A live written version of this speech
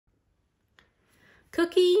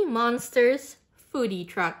Cookie Monster's Foodie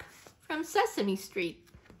Truck from Sesame Street.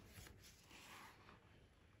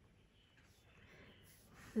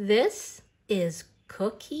 This is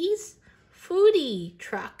Cookie's Foodie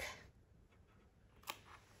Truck.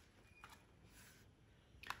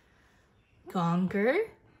 Gonger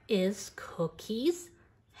is Cookie's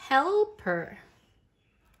helper.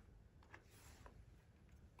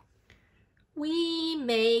 We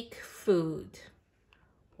make food.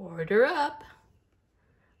 Order up.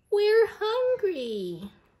 We're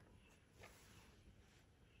hungry.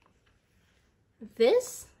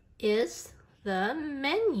 This is the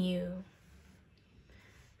menu.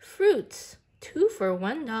 Fruits, 2 for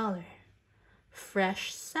 $1.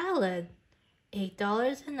 Fresh salad,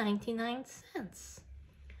 $8.99.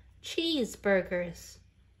 Cheeseburgers,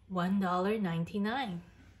 $1.99.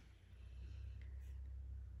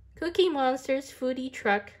 Cookie Monster's Foodie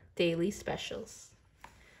Truck Daily Specials.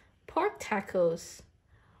 Pork tacos,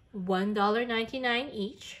 $1.99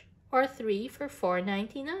 each, or 3 for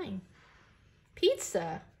 $4.99.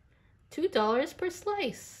 Pizza, $2 per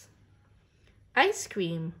slice. Ice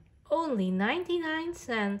cream, only 99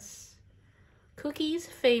 cents. Cookies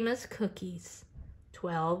Famous Cookies,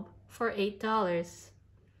 12 for $8.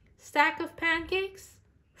 Stack of pancakes,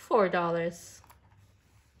 $4.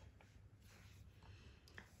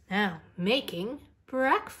 Now, making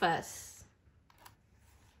breakfast.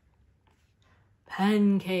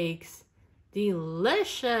 Pancakes,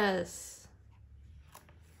 delicious.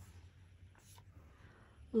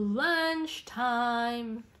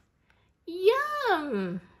 Lunchtime,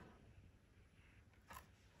 yum.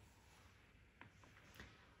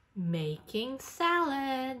 Making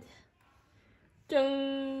salad.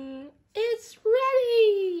 Dun, it's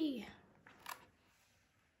ready.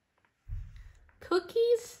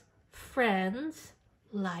 Cookies friends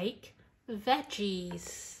like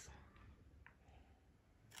veggies.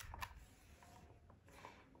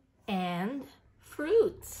 And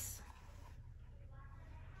fruits.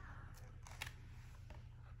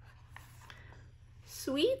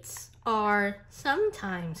 Sweets are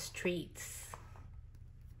sometimes treats.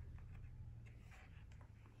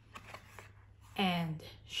 And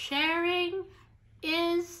sharing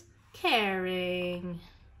is caring.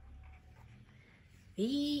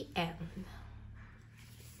 The end.